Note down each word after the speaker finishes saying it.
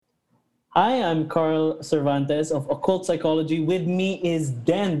Hi, I'm Carl Cervantes of Occult Psychology. With me is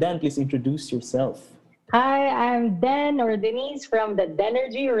Dan. Dan, please introduce yourself. Hi, I'm Den or Denise from the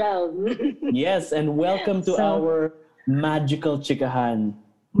Denergy realm. Yes, and welcome to So, our magical chikahan.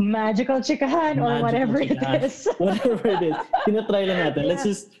 magical chikahan or Magical whatever it chikahan. is. Whatever it is. Tinatry lang natin.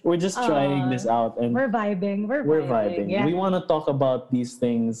 Yeah. We're just trying this out and We're vibing. We're we're vibing. vibing. We Yeah. want to talk about these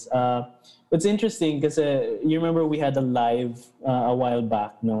things. It's interesting because you remember we had a live a while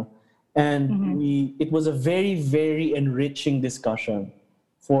back, no? And Mm-hmm. it was a very, very enriching discussion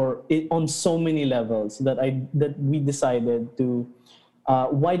for it on so many levels that we decided to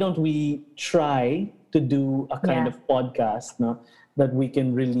why don't we try to do a kind Yeah. of podcast, no, that we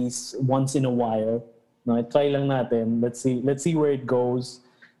can release once in a while. No, try lang natin. Let's see where it goes.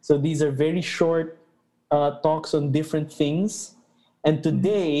 So these are very short talks on different things. And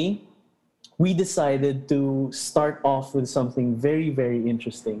today we decided to start off with something very, very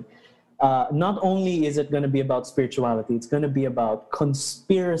interesting. Not only is it going to be about spirituality, it's going to be about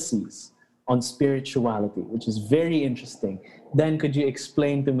conspiracies on spirituality, which is very interesting. Dan, could you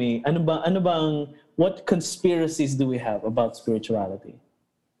explain to me, what conspiracies do we have about spirituality?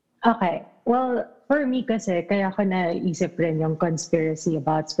 Okay. Well, for me kasi, kaya ko naisip rin yung conspiracy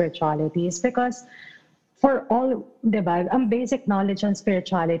about spirituality is because for all, di ba, ang basic knowledge on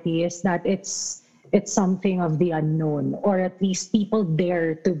spirituality is that it's something of the unknown, or at least people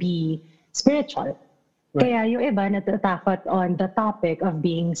dare to be spiritual. Right. Kaya yung iba natatakot on the topic of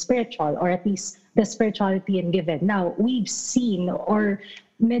being spiritual, or at least the spirituality and given. Now, we've seen, or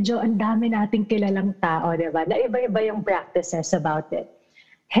medyo ang dami nating kilalang tao, di ba, na iba-iba yung practices about it.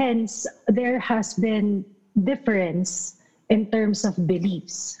 Hence, there has been difference in terms of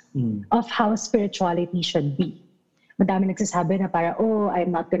beliefs of how spirituality should be. Madami nagsasabi na para, oh, I'm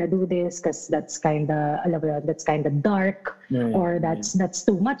not gonna do this because that's kind of dark, Right, or that's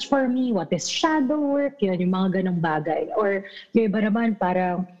too much for me. What is shadow work? Yun, yung mga ganong bagay. Or yung iba naman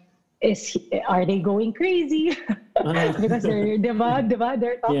parang, are they going crazy? Because diba,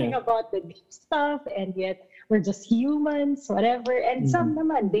 they're talking Yeah. about the deep stuff, and yet we're just humans, whatever. And some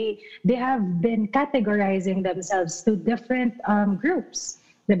naman, they have been categorizing themselves to different groups.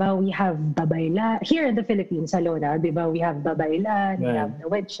 Diba, we have babayla here in the Philippines alone. Diba, we have babaylan, we Right. have the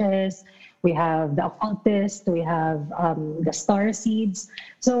witches, we have the occultists, we have the star seeds,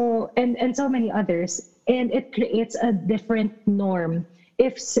 so and so many others, and it creates a different norm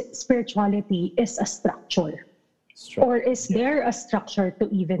if spirituality is a structure. Or is there a structure to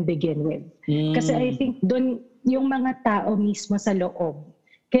even begin with? Kasi I think dun yung mga tao mismo sa loob.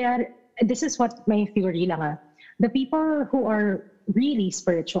 Kaya this is what my theory lang. The people who are really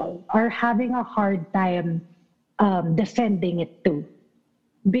spiritual are having a hard time defending it too,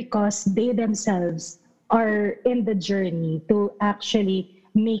 because they themselves are in the journey to actually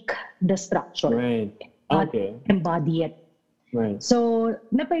make the structure, Right. not Okay. embody it. Right. So,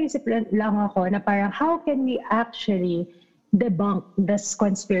 napaisip lang ako na parang how can we actually debunk this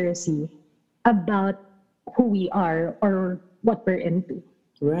conspiracy about who we are or what we're into.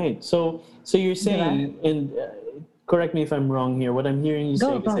 Right. So you're saying, and correct me if I'm wrong here. What I'm hearing you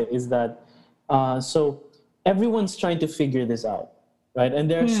Go, say go. is that so everyone's trying to figure this out, right?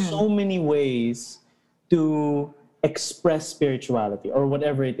 And there are so many ways to express spirituality or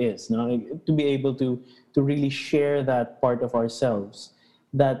whatever it is, no? Like, to be able to really share that part of ourselves,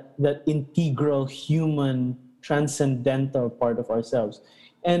 that integral human transcendental part of ourselves.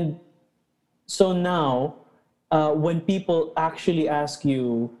 And so now, when people actually ask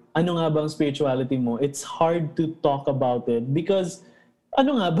you, ano nga bang spirituality mo? It's hard to talk about it because,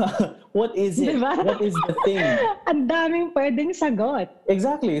 ano nga ba? What is it? Diba? What is the thing? Ang daming pwedeng sagot.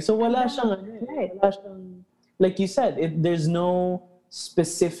 Exactly. So wala siyang, Right. wala siyang, like you said, there's no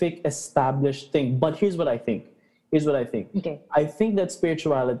specific established thing. But here's what I think. Okay. I think that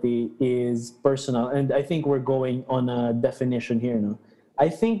spirituality is personal, and I think we're going on a definition here now. I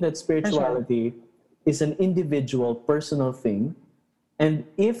think that spirituality is an individual, personal thing, and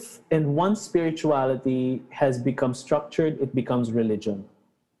once spirituality has become structured, it becomes religion.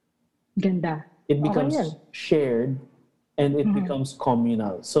 Ganda. It Okay becomes yan. shared, and it becomes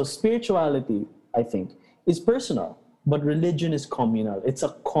communal. So spirituality, I think, is personal, but religion is communal. It's a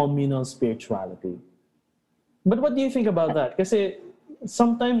communal spirituality. But what do you think about that? Kasi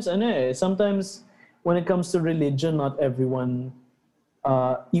sometimes, sometimes when it comes to religion, not everyone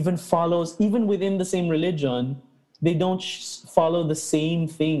even follows, even within the same religion, they don't follow the same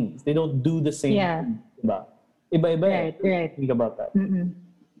things. They don't do the same Yeah. thing. Diba? Iba-iba eh. Right, right. Think about that.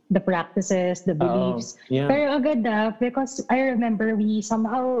 the practices, the beliefs. Yeah. Pero agad because I remember we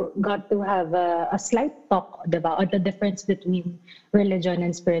somehow got to have a slight talk, diba, on the difference between religion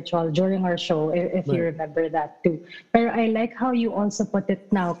and spiritual during our show, if you Right. remember that too. Pero I like how you also put it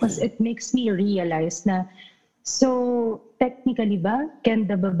now because it makes me realize na, so technically ba, can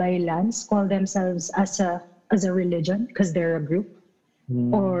the Babaylans call themselves as a religion because they're a group?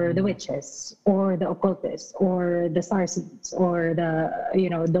 Or the Mm. witches, or the occultists, or the starseeds, or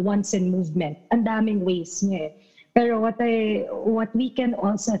the ones in movement. Ang daming ways niya eh. Pero what we can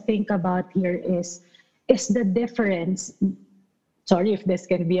also think about here is the difference. Sorry if this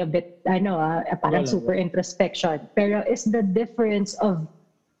can be a bit, I know, parang Wala, super wala. introspection. Pero is the difference of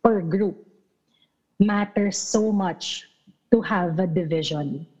per group matters so much to have a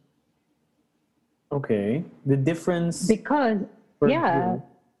division. Okay. The difference Because, per yeah,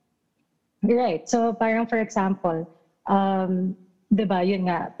 group. right. So parang for example, 'di ba, yun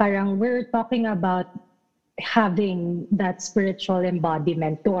nga, parang we're talking about having that spiritual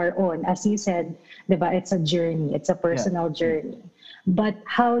embodiment to our own. As you said, 'di ba, it's a journey, it's a Yeah. personal journey. But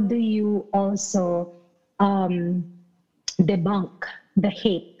how do you also um, debunk the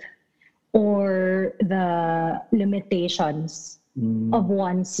hate or the limitations of Mm.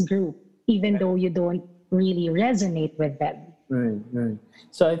 one's group, even though you don't really resonate with them? Right, right.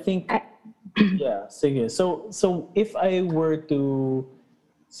 So I think, I, yeah, sige. So if I were to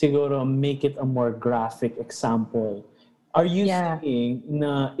siguro make it a more graphic example, are you yeah. saying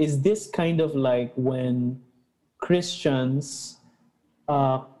na is this kind of like when Christians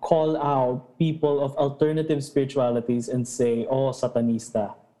call out people of alternative spiritualities and say, "Oh,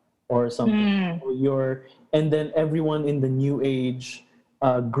 satanista," or something. Mm. Or you're, and then everyone in the New Age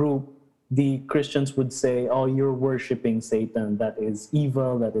group, the Christians would say, "Oh, you're worshiping Satan. That is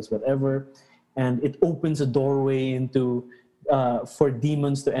evil. That is whatever," and it opens a doorway into for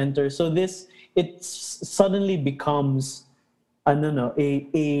demons to enter. So this suddenly becomes ano no,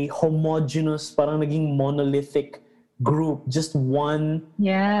 a homogeneous, parang naging monolithic group, just one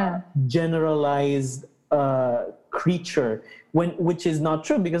Yeah. generalized creature, which is not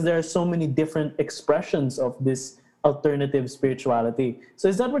true because there are so many different expressions of this alternative spirituality. So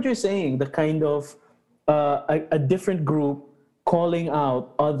is that what you're saying? The kind of a different group calling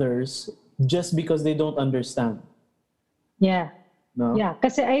out others just because they don't understand, Yeah. no? Yeah.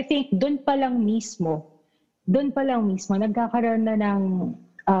 Kasi I think doon pa lang mismo, nagkakaroon na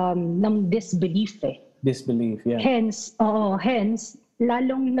ng disbelief eh. Disbelief, yeah. Hence,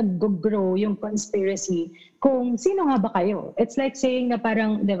 lalong nag-grow yung conspiracy kung sino nga ba kayo. It's like saying na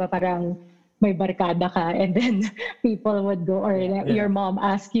parang, di ba, parang may barkada ka and then people would go, or Yeah, your yeah. mom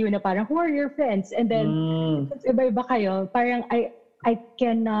ask you na parang, who are your friends? And then, since iba-iba kayo, parang I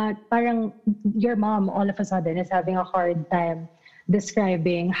cannot, parang your mom all of a sudden is having a hard time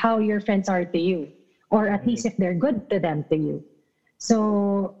describing how your friends are to you, or at least if they're good to them to you.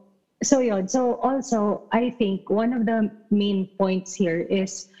 So, so yun. So also, I think one of the main points here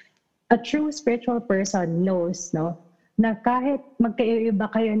is a true spiritual person knows, no, na kahit magkaiba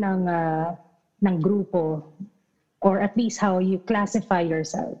kayo ng grupo, or at least how you classify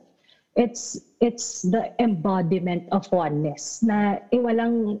yourself, it's the embodiment of oneness. Na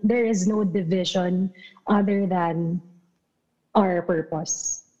there is no division other than our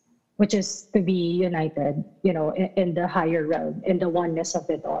purpose, which is to be united, in the higher realm, in the oneness of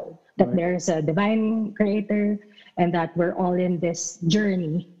it all. That Right. there's a divine creator and that we're all in this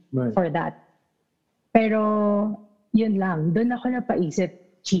journey Right. for that. Pero, yun lang, doon ako napaisip,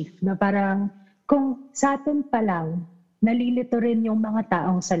 Chief, na parang kung sa atin pa lang, nalilito rin yung mga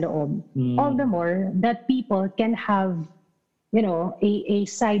taong sa loob. All the more that people can have, a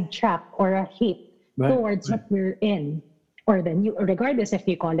sidetrack or a hate Right, towards what we're in, or the new, regardless if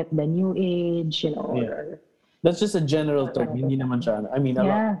you call it the new age, Yeah. or That's just a general term. Hindi naman siya. I mean, a lot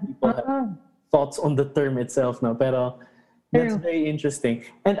yeah. of people have thoughts on the term itself, no? Pero that's True. very interesting.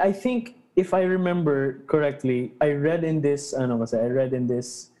 And I think, if I remember correctly, I read in this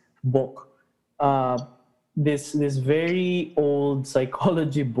book, this very old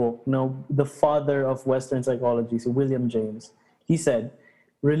psychology book. Now, the father of Western psychology, so William James, he said,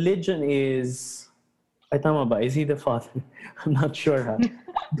 religion is. Ay, tama ba? Is he the father? I'm not sure, ha?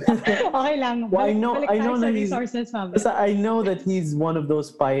 Okay lang. Well, Balik I tayo know sa that he's. resources namin. Basta I know that he's one of those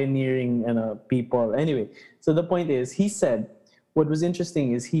pioneering people. Anyway, so the point is, he said, what was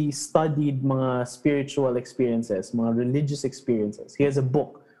interesting is he studied mga spiritual experiences, mga religious experiences. He has a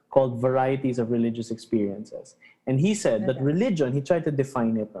book called Varieties of Religious Experiences. And he said that religion, he tried to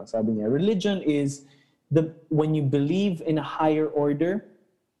define it. No? Sabi niya, religion is when you believe in a higher order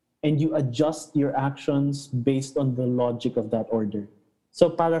and you adjust your actions based on the logic of that order. So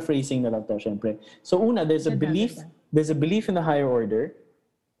paraphrasing na lang to, syempre. So una, Ganda. there's a belief in the higher order,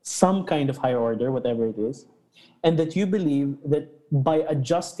 some kind of higher order, whatever it is, and that you believe that by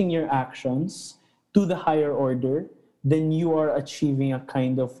adjusting your actions to the higher order, then you are achieving a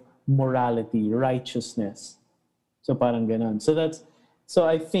kind of morality, righteousness. So parang ganon. So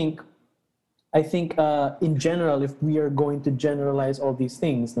I think in general, if we are going to generalize all these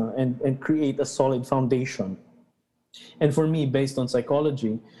things, no, and create a solid foundation, and for me, based on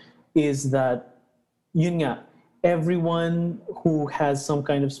psychology, is that yun nga, everyone who has some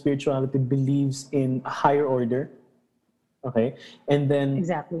kind of spirituality believes in a higher order, okay? And then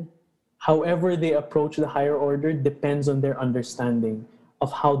Exactly. however they approach the higher order depends on their understanding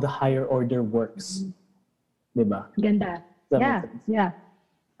of how the higher order works. Diba? Ganda. Does that make Yeah, sense? yeah.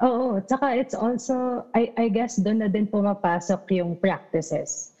 Oo, tsaka it's also, I guess doon na din pumapasok yung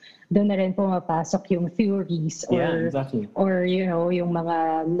practices. Doon na rin pumapasok yung theories Yeah, exactly. or you know, yung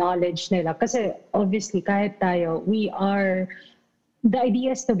mga knowledge nila. Kasi obviously, kahit tayo, the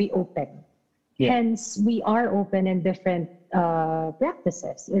idea is to be open. Yeah. Hence, we are open in different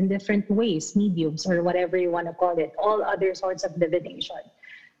practices, in different ways, mediums, or whatever you want to call it, all other sorts of divination.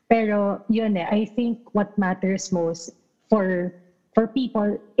 Pero yun I think what matters most for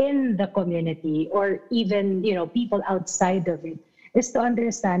people in the community or even, you know, people outside of it is to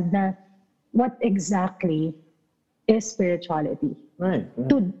understand na what exactly is spirituality. Right.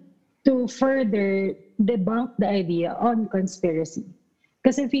 To further debunk the idea on conspiracy.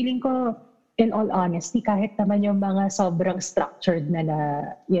 Kasi feeling ko, in all honesty, kahit naman yung mga sobrang structured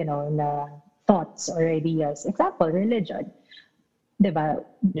na you know, na thoughts or ideas, example, religion, diba?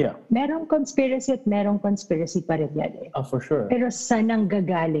 Yeah. Merong conspiracy at merong conspiracy pa rin yan For sure. Pero saan ang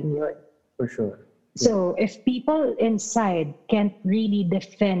gagaling yun? For sure. So, if people inside can't really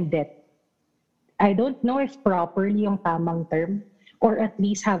defend it, I don't know if properly yung tamang term, or at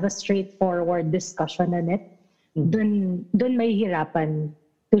least have a straightforward discussion on it, dun may hirapan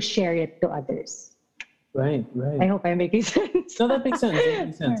to share it to others. Right. I hope I'm making sense. No, that makes sense. That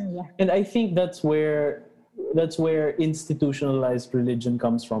makes sense. Yeah. And I think that's where institutionalized religion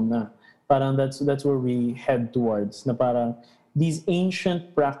comes from na. Parang that's where we head towards. Na parang these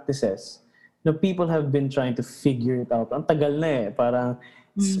ancient practices, na people have been trying to figure it out. Ang tagal na Parang,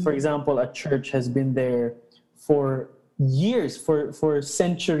 for example, a church has been there for years, for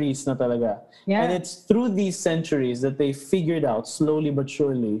centuries na talaga. Yeah. And it's through these centuries that they figured out slowly but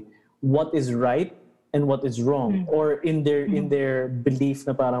surely what is right and what is wrong, or in their belief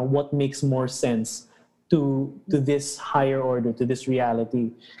na parang what makes more sense to this higher order, to this reality.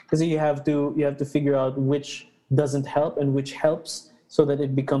 Because you have to figure out which doesn't help and which helps, so that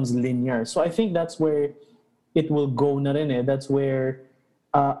it becomes linear. So I think that's where it will go na rin That's where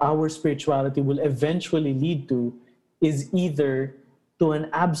our spirituality will eventually lead to, is either to an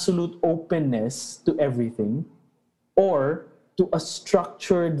absolute openness to everything, or to a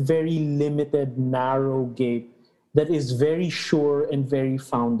structured, very limited, narrow gate that is very sure and very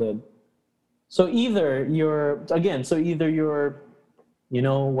founded. So either you're, you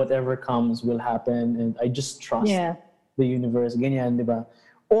know, whatever comes will happen, and I just trust the universe, ganyan, diba?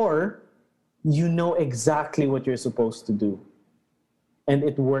 Or you know exactly what you're supposed to do, and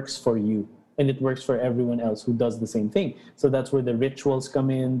it works for you, and it works for everyone else who does the same thing. So that's where the rituals come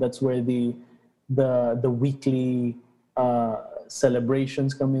in. That's where the weekly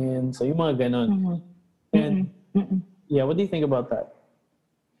celebrations come in. So yung mga ganon. And yeah, what do you think about that?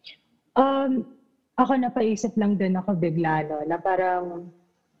 Ako napaisip lang din ako bigla, no, na parang,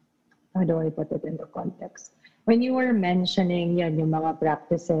 how do I put it in the context? When you were mentioning yan, yung mga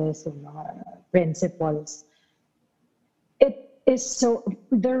practices, yung mga principles, it is so,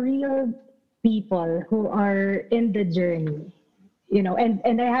 the real people who are in the journey, you know, and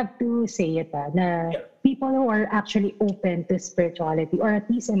I have to say it, na people who are actually open to spirituality, or at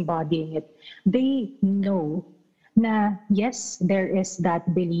least embodying it, they know na yes, there is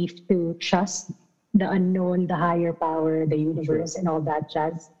that belief to trust the unknown, the higher power, the universe, and all that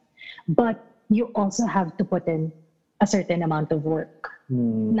jazz. But you also have to put in a certain amount of work.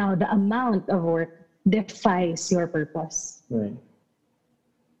 Now, the amount of work defies your purpose. Right.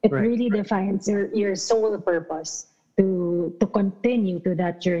 It really defines your sole purpose to continue to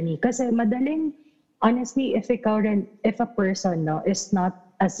that journey. Kasi madaling, honestly, if a person is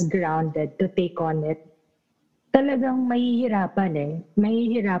not as grounded to take on it, talagang mahihirapan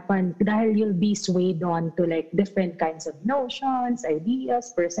Mahihirapan dahil you'll be swayed on to like different kinds of notions,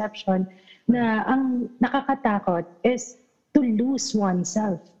 ideas, perception, na ang nakakatakot is to lose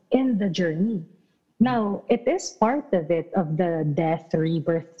oneself in the journey. Now, it is part of the death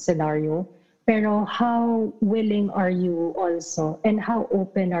rebirth scenario, Pero how willing are you also and how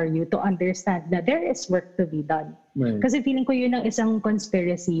open are you to understand that there is work to be done? Right. Kasi feeling ko yun ang isang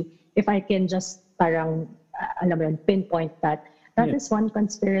conspiracy, if I can just parang, alam mo yun, pinpoint that, that Yeah. is one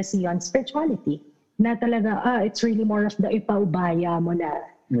conspiracy on spirituality. Na talaga, it's really more of the ipaubaya mo na.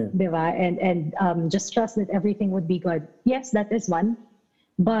 Yeah. Di ba? And just trust that everything would be good. Yes, that is one.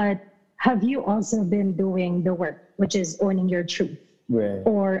 But have you also been doing the work, which is owning your truth? Right.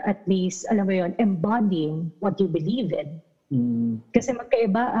 Or at least, alam mo yun, embodying what you believe in. Mm. Kasi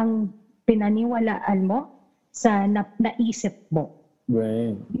magkaiba ang pinaniwalaan mo sa naisip mo.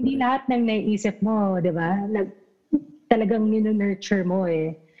 Right. Hindi lahat ng naisip mo, di ba? Talagang nurture mo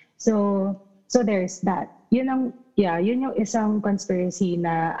eh. So there's that. Yun yung isang conspiracy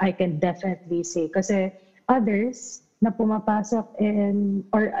na I can definitely say. Kasi others na pumapasok in,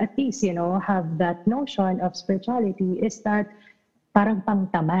 or at least, have that notion of spirituality is that parang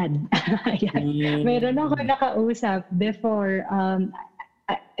pangtamad. Meron ako nakausap before,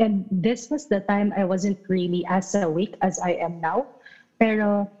 and this was the time I wasn't really as awake as I am now.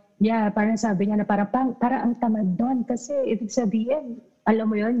 Pero, yeah, parang sabi niya na parang ang tamad doon kasi ibig sabihin, alam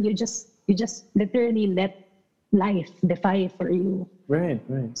mo yun, you just literally let life defy for you. Right.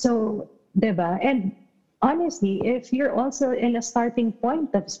 So, diba? And honestly, if you're also in a starting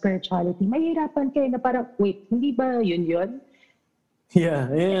point of spirituality, mahirapan kayo na parang, wait, hindi ba yun?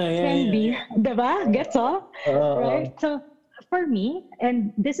 Yeah. Can be, diba? Gets all? Right? So, for me,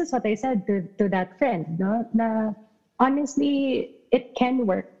 and this is what I said to that friend, no? Na honestly, it can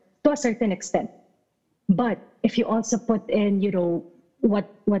work to a certain extent. But if you also put in, what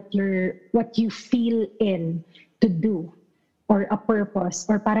you feel in to do, or a purpose,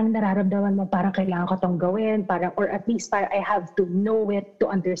 or parang nararamdaman mo parang kailangan ko tong gawin, parang, or at least parang I have to know it to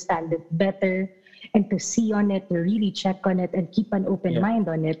understand it better, and to see on it, to really check on it, and keep an open mind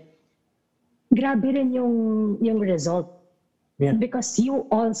on it, grabe rin yung result. Yeah. Because you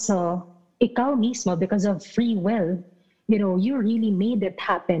also, ikaw mismo, because of free will, you really made it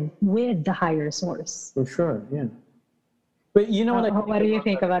happen with the higher source. For sure, yeah. But you know what do you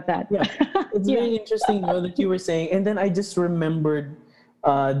think about that? Yeah, it's very interesting that you were saying, and then I just remembered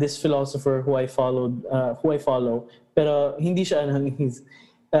this philosopher who I follow. Pero hindi siya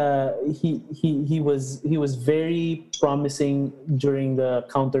he was very promising during the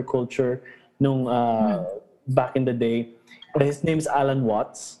counterculture nung back in the day. His name is Alan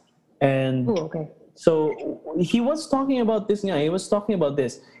Watts, and okay. so he was talking about this. Yeah, he was talking about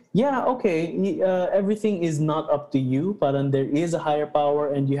this. Yeah, okay. Everything is not up to you, but there is a higher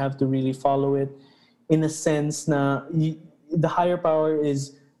power, and you have to really follow it. In a sense, the higher power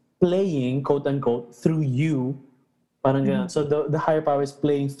is playing, quote unquote, through you. Parang ganun. So the higher power is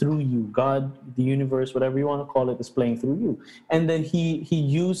playing through you. God, the universe, whatever you want to call it, is playing through you. And then he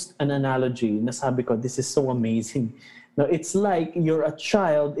used an analogy. Nasabi ko, this is so amazing. Now, it's like you're a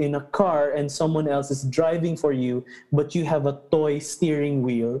child in a car and someone else is driving for you, but you have a toy steering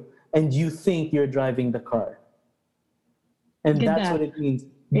wheel and you think you're driving the car. And that's what it means.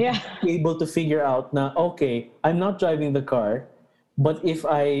 Yeah. Be able to figure out now, okay, I'm not driving the car, but if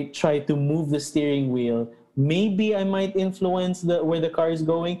I try to move the steering wheel, maybe I might influence where the car is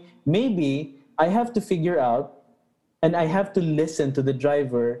going. Maybe I have to figure out, and I have to listen to the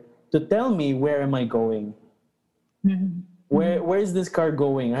driver to tell me where am I going. Mm-hmm. Where is this car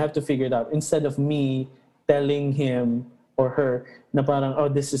going? I have to figure it out instead of me telling him or her na parang, oh,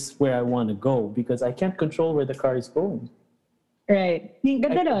 this is where I want to go, because I can't control where the car is going. Right.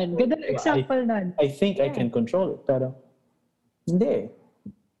 Ganda nun. Ganda example nun. I think I can control it, pero hindi.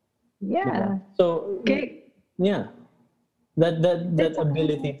 Yeah. So, okay. Yeah. That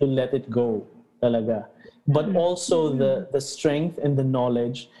ability to let it go talaga. But also the strength and the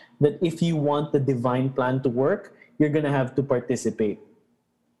knowledge that if you want the divine plan to work, you're gonna have to participate.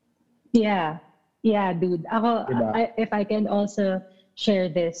 Yeah, dude. If I can also share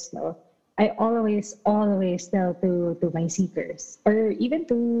this, no, I always tell to my seekers, or even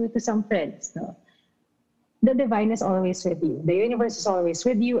to some friends, no, the divine is always with you. The universe is always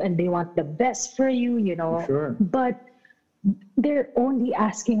with you, and they want the best for you, Sure. But they're only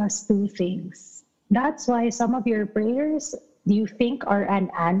asking us two things. That's why some of your prayers you think are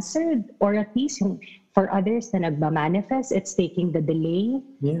unanswered, or at least for others na nagma-manifest, it's taking the delay,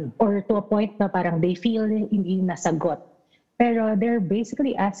 or to a point na parang they feel hindi nasagot. Pero they're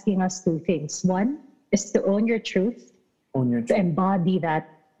basically asking us two things. One is to own your truth, to embody that,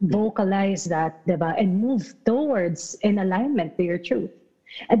 vocalize that, diba? And move towards in alignment to your truth.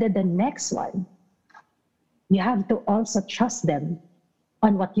 And then the next one, you have to also trust them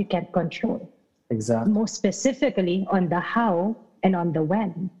on what you can't control. Exactly. Most specifically on the how and on the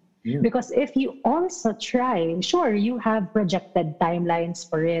when. Yeah. Because if you also try, sure, you have projected timelines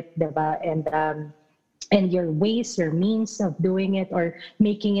for it, diba? And your ways, your means of doing it or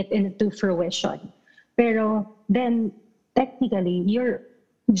making it into fruition. Pero then technically, you're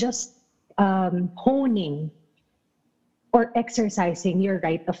just honing or exercising your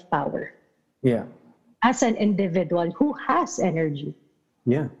right of power Yeah. as an individual who has energy.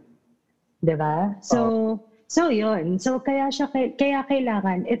 Yeah. 'Di ba? Oh, So yun. So kaya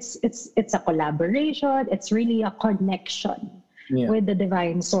kailangan it's a collaboration, it's really a connection yeah. with the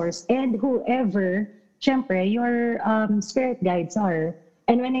divine source and whoever syempre your spirit guides are.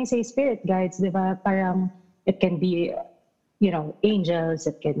 And when I say spirit guides, 'di ba, parang it can be angels,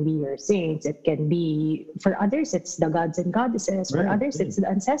 it can be your saints, it can be, for others, it's the gods and goddesses, for Right. others, it's the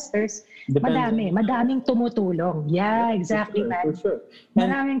ancestors. Depends on Madaming tumutulong. Yeah, exactly, for man. sure.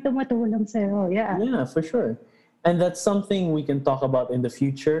 And Maraming tumutulong sa'yo, yeah. yeah, for sure. And that's something we can talk about in the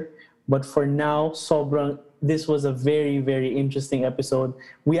future. But for now, sobrang, this was a very, very interesting episode.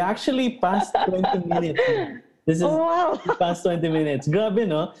 We actually passed 20 minutes. This is Oh, wow. we passed 20 minutes. Grabe,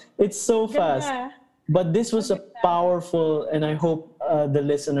 no? It's so fast. Ganda. But this was a powerful, and I hope the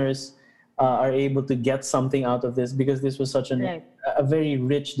listeners are able to get something out of this because this was such Right. a very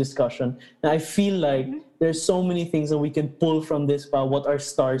rich discussion. And I feel like there's so many things that we can pull from this. What are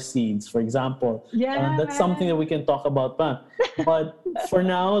star seeds, for example? Yeah, That's something that we can talk about. But for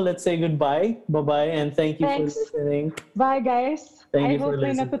now, let's say goodbye. Bye-bye, and thank you for Thanks. listening. Bye, guys. Thank I you for hope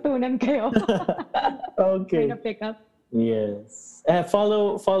may listening. natutunan kayo. May Okay. na-pick up. Yes.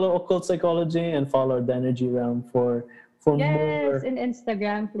 Follow occult psychology and follow the energy realm for Yes, more in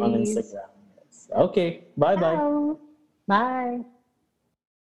Instagram, on please. Instagram. Yes. Okay. Bye bye. Ciao. Bye.